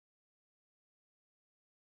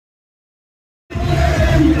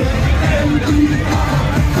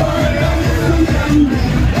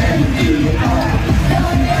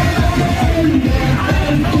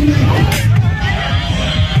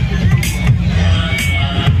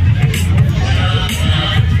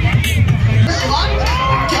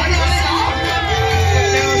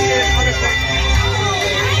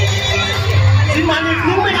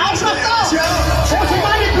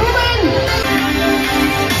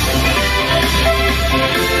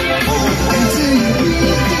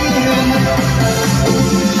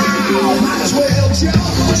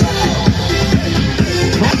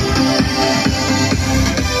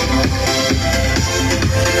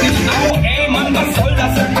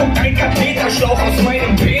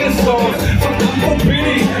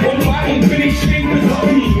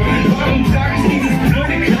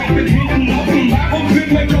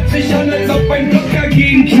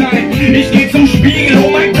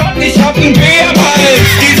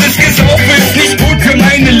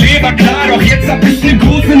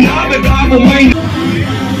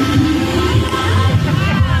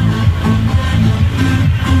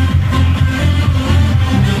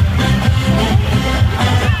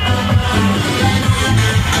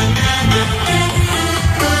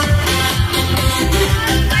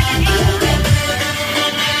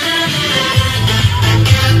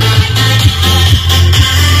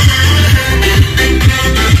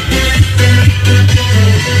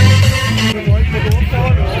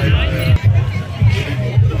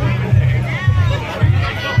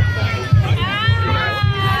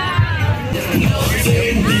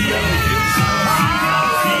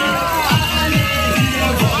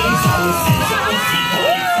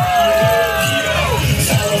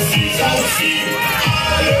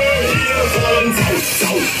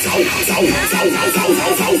Ich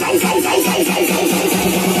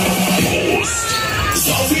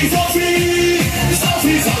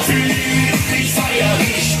feier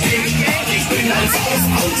richtig, ich bin ein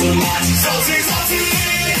Saufautomat.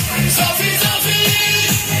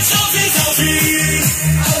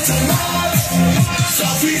 Automat.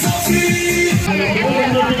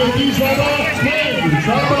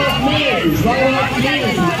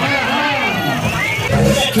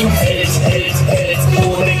 Hält,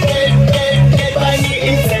 ohne Geld bei mir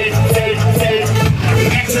im Feld.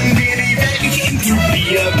 Retten wir die Welt nicht in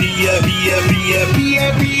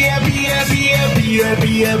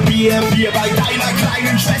Bier bei deiner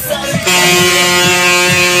kleinen Schwester.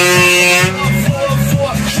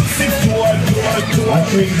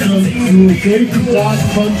 Faschingsumzug, Durchsatz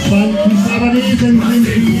von 20, aber diesen sind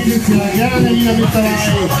jedes Jahr gerne hier mit dabei.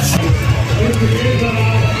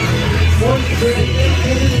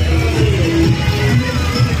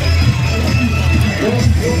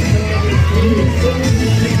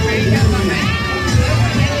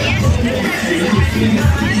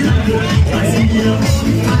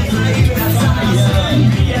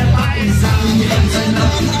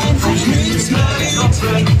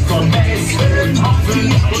 Vom besten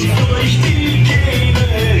Hoffen und durch die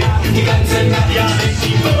Gegend. Die ganze Nacht, ja,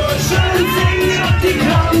 die Burschen singen und die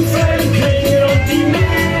Klampfen klingen und die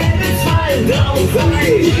Mädels fallen drauf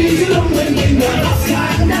rein. Die Lungenkinder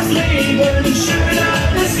rausklagen das Leben, schöner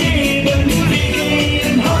das Leben. Wir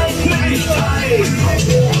gehen heute nicht frei.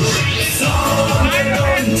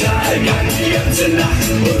 Sonnenuntergang die ganze Nacht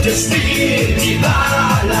und es spielt die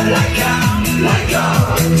Balalaika.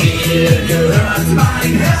 Dir gehört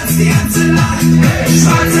mein Herz, die ganze Nacht.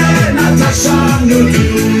 Schwarze Natascha, nur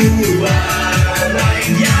du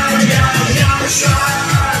allein. Ja,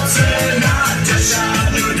 schwarze Natascha,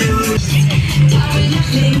 nur du. Daumen nach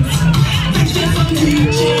links, Wünsche vom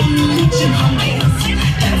Hütchen vom links.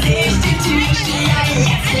 Da seh ich die Tür, steh ein,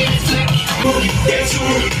 jetzt geht's zurück.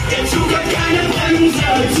 Der Zug hat keine Bremse.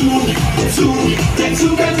 Der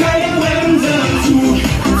Zug hat keine Bremse.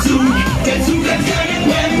 Der Zug hat keine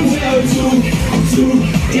Bremse.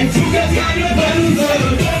 Der Zug hat keine Bremse.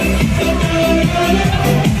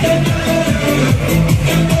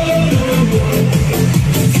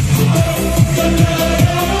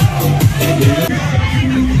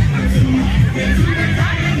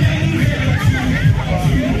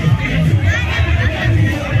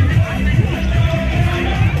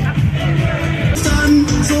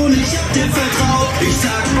 Sohn, ich hab dir vertraut. Ich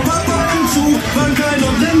sag, Papa im Zug, wann keine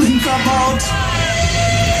Bremsen verbaut.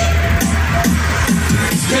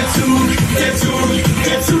 Der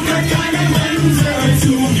Zug hat keine Bremse.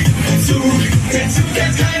 Der Zug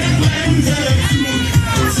hat keine Bremse.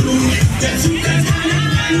 Der Zug hat keine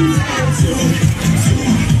Bremse.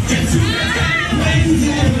 Der Zug hat keine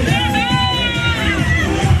Bremse.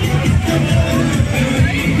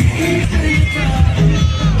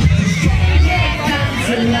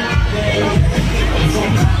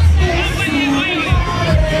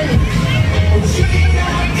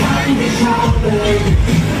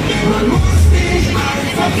 Man muss nicht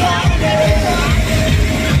einfach bleiben.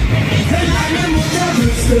 Wenn deine Mutter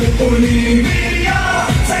wüsste, Olivia,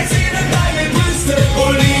 zeig sie dir deine Brüste,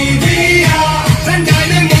 Olivia. Wenn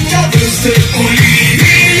deine Mutter wüsste,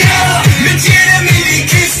 Olivia, mit jedem in die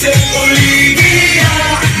Kiste, Olivia.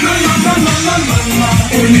 Mama,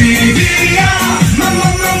 Olivia. Mama,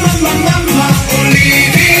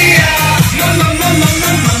 Olivia. Mama,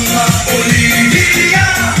 Olivia.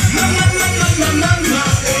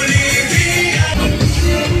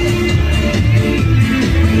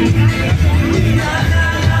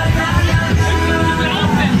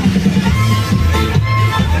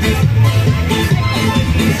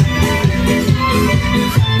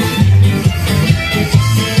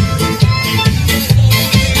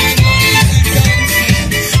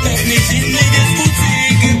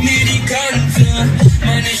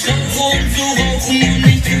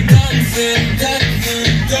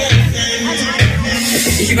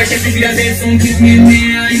 Ich überschätze mich wieder selbst und gib mir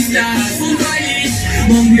mehr ins Glas. Und weil ich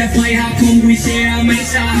morgen wieder frei hab, komm ruhig her, mein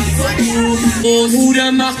Schatz. Und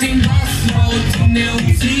Bruder macht den Bass laut. In der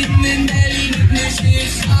U7 in Berlin mit mir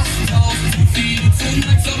steht Straßen auf. Zu viel zu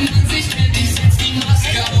als ob man sich kennt, ich setz die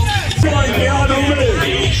Maske auf. Ja, du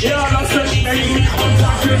willst. Ja, lass dich schmecken und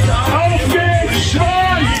sag es auf geht's,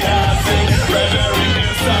 schon! Reverie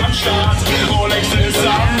ist am Start, Rolex ist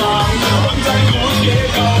am Arm und dein Gruß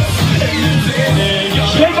geht auf in den Sehnen.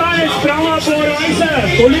 Schritt 1, Brauerboy,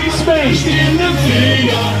 Policeman. Stehende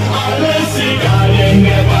Flieger, alles egal, denn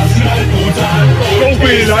der Bass knallt brutal.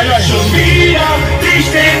 Schon wieder, die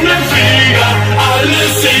stehende Flieger,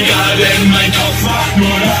 alles egal, denn mein Kopf macht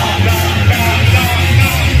nur da.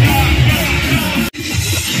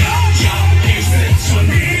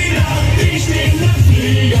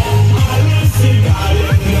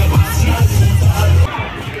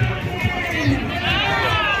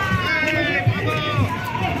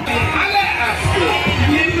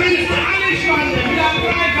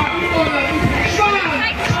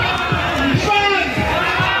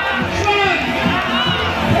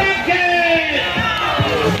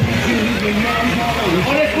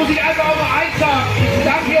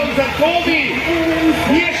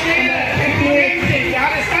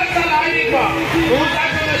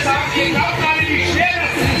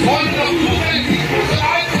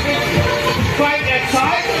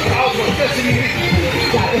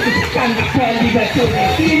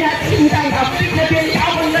 natürlich. Vielen herzlichen Dank. Auch dich natürlich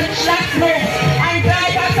auch unseren Schlagzug. Ein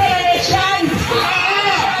breiter Schwanz.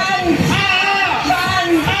 Schwanz.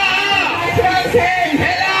 Schwanz.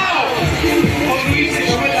 Hello! Und du bist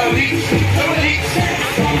schon wieder links.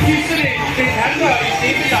 Siehst du den Händler? Ich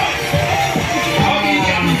sehe ihn da. Hau ihn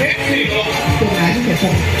am Wechsel.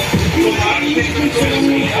 So mag ich nicht so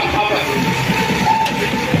nicht aber.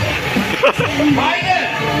 Meine!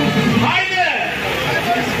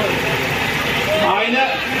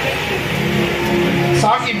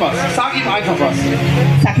 Sag ihm was. Sag ihm einfach was.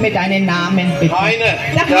 Sag mir deinen Namen, bitte. Heine.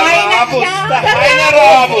 Sag Der Heine, Rabus. ja, Der der Heine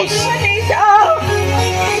Rabus. Ich auch.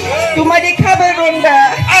 Du mal die Kabel runter.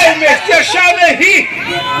 Ey, Mist, ja schau mal hin.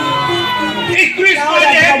 Ich grüße Ja, meine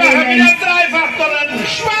das Hände kann ich wieder dreifach drin.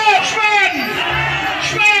 Schwan.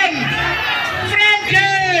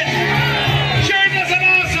 Franken. Schön, dass ihr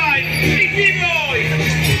da seid. Ich liebe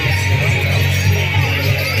euch.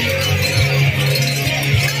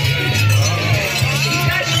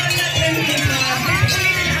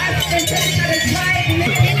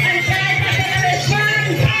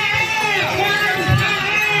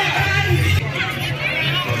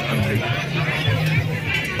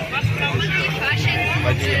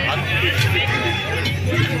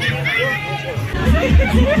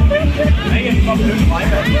 Jetzt kommt fünf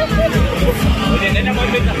weiter. Und den Nenner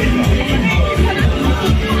wollen mit nach hinten.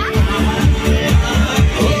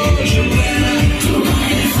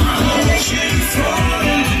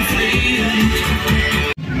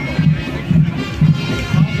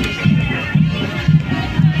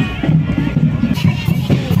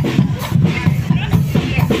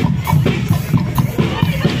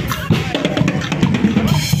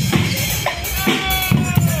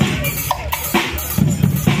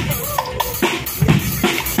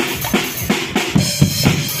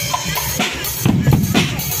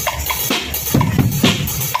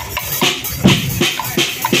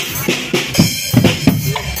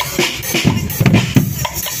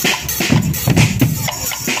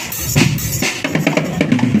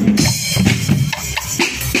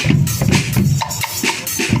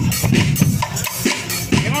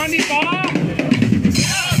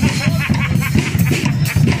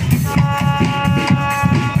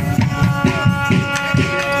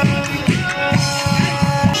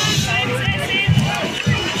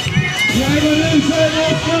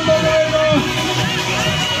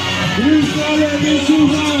 Grüßt alle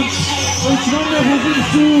Besucher und Freunde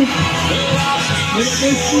Faschingszug. Mit der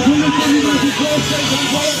besten Kulisse, die man sich vorstellen kann,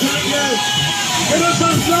 voller Tanke. Mit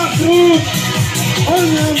unserem Schlachtruf und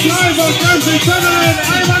dem Driver ganz in Kanal,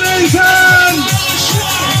 einen,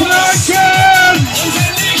 Franken,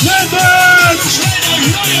 mindestens,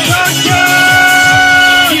 danke!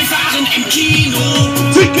 Wir fahren im Kino.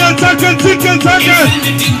 Zicke, zacke, zicke, zacke!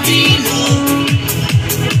 Mit dem Dino.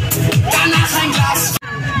 Danach ein Glas.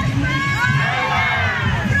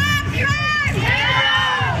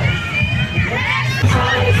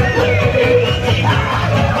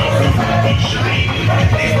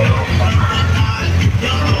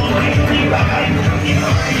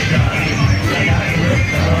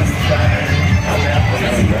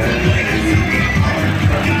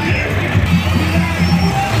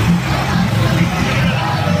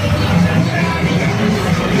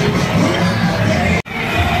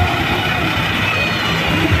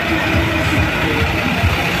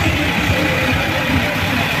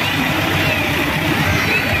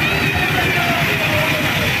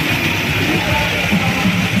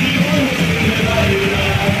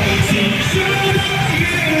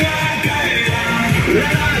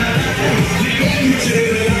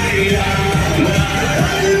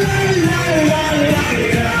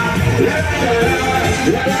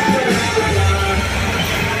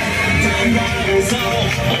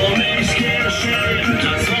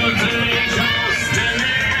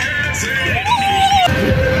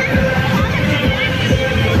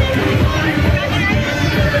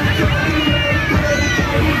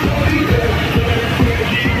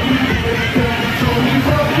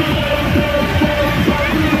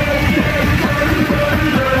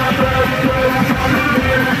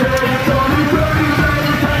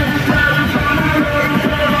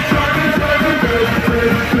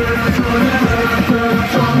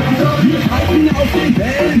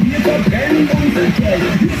 Wir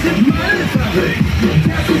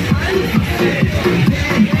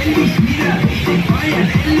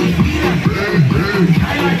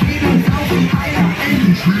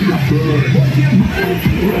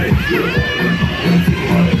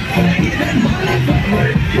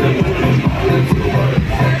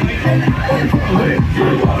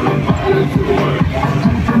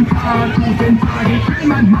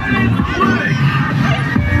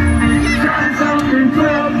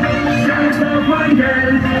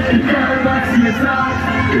sagt,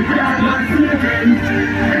 ich werde passieren,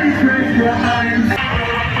 ich will nur eins.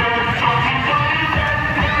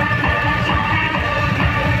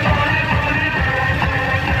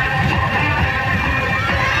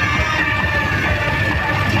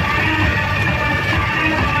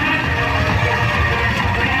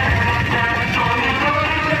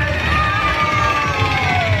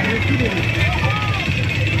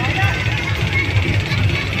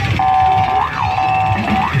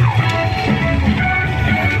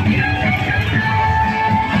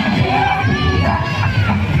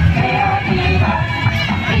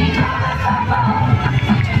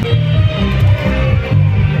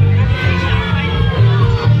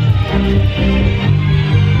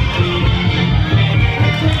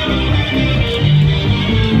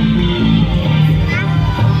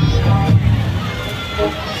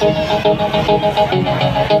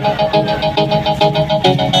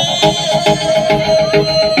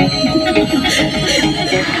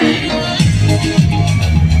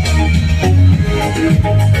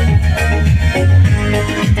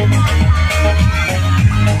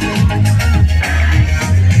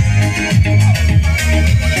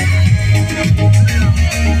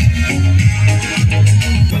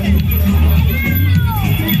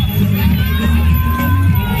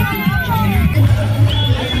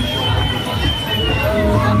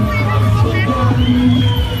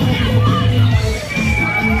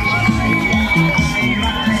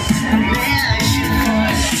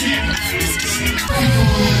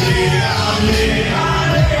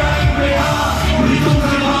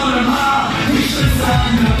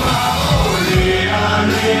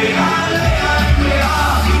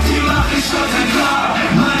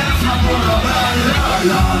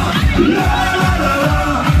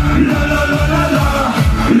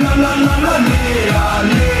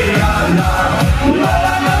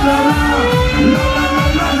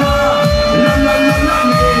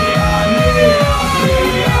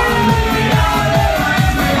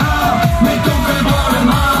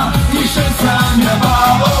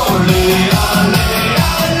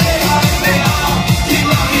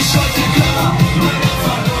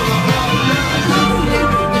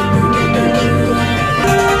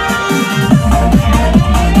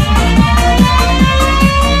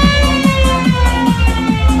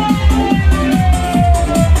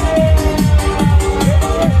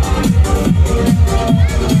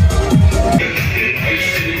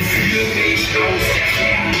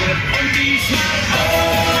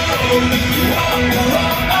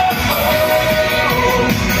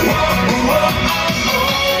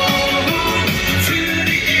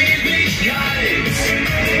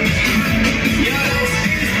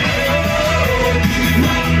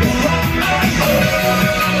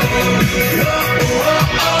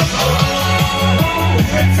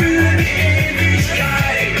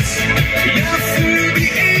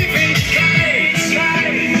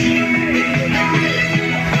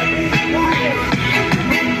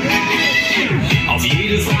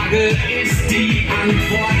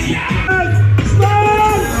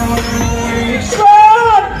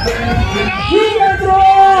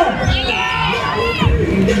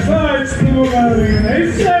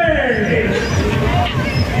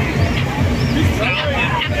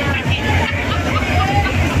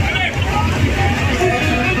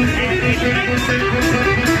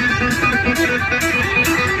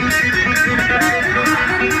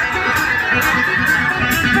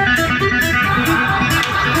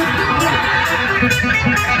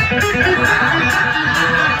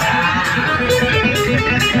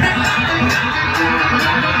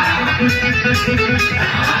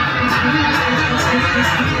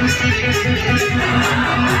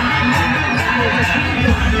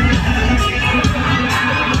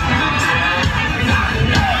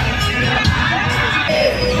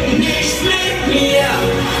 Nicht mit mir.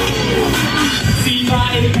 Sie war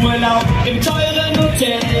im Urlaub im teuren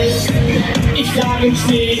Hotel. Ich lag im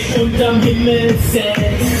Schnee unterm Himmel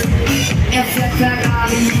selbst. Er fährt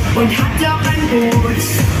Ferrari und hat auch ein Boot.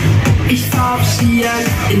 Ich fahr auf Skiern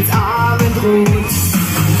ins Abendrot.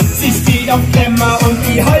 Sie steht auf Glamour und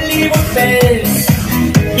die Hollywood-Welt.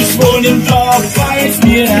 Ich wohne im Dorf, weil es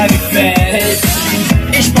mir da gefällt.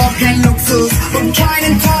 Ich brauch keinen Luxus und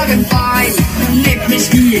keinen teuren Wein. Lebt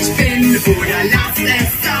mich wie ich bin oder lasst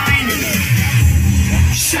es sein.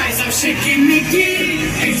 Scheiß auf Schickimicki,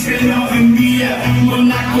 ich bin auch in mir.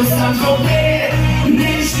 Monaco, Saint-Tropez,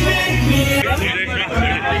 nicht mit mir.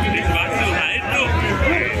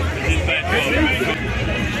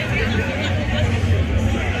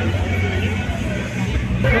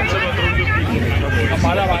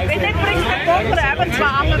 Normalerweise. Wenn nicht, bringst du doch bleiben, zwei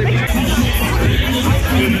andere nicht.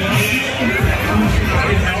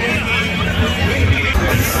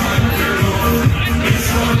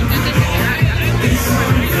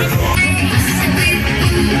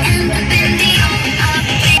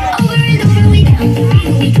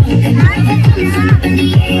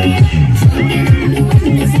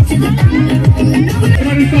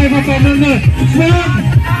 Freunde. Schwan!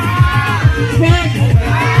 Schwan!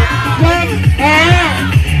 Schwan!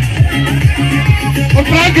 Und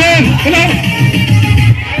danke! Genau!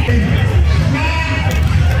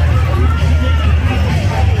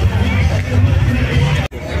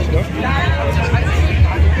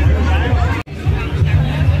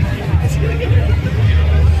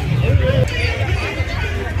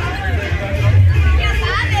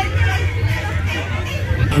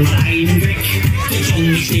 Rein weg, der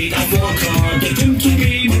John steht auf Walker, der Tim zu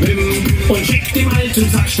geben, und schickt dem alten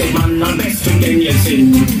Sack stellt man am besten denn jetzt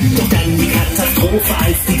hin. Doch dann die Katastrophe,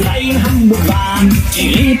 als die drei in Hamburg waren,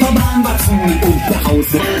 die Reeperbahn war zu und nach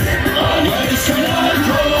Hause. Aber ich kann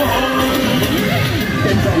Alkohol,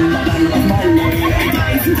 denn dann war dann auf Malle ein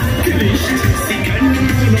Geisengewicht. Sie können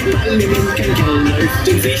nur noch alle linken Kerl läuft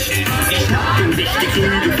in Sicht. Ich mag in Sicht die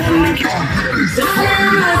Flügel von den Kerl.